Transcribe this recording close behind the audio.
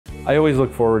I always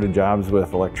look forward to jobs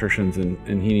with electricians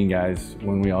and heating guys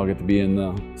when we all get to be in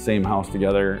the same house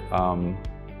together,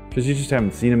 because you just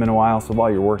haven't seen them in a while. So while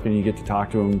you're working, you get to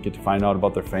talk to them, get to find out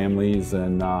about their families,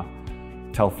 and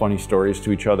tell funny stories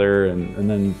to each other, and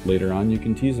then later on you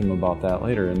can tease them about that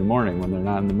later in the morning when they're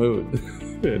not in the mood.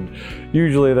 And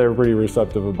usually they're pretty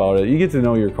receptive about it. You get to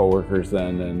know your coworkers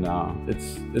then, and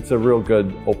it's a real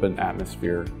good open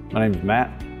atmosphere. My name's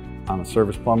Matt. I'm a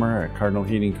service plumber at Cardinal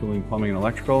Heating, Cooling, Plumbing, and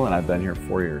Electrical, and I've been here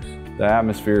 4 years. The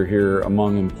atmosphere here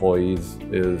among employees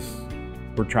is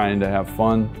we're trying to have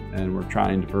fun, and we're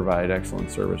trying to provide excellent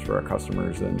service for our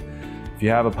customers. And if you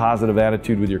have a positive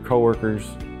attitude with your coworkers,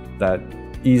 that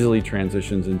easily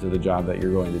transitions into the job that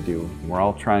you're going to do. We're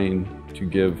all trying to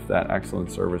give that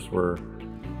excellent service. We're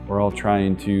all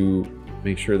trying to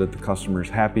make sure that the customer's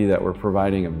happy, that we're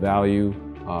providing a value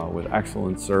with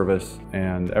excellent service,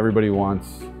 and everybody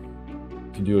wants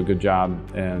to do a good job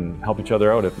and help each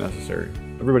other out if necessary.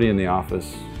 Everybody in the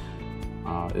office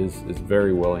is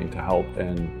very willing to help,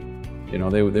 and you know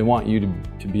they want you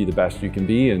to be the best you can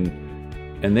be,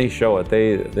 and they show it.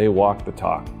 They walk the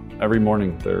talk. Every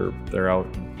morning they're out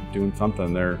doing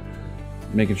something. They're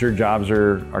making sure jobs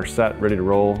are set, ready to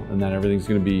roll, and that everything's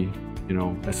going to be, you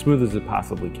know, as smooth as it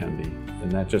possibly can be. And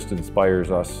that just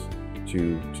inspires us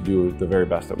to do the very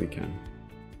best that we can.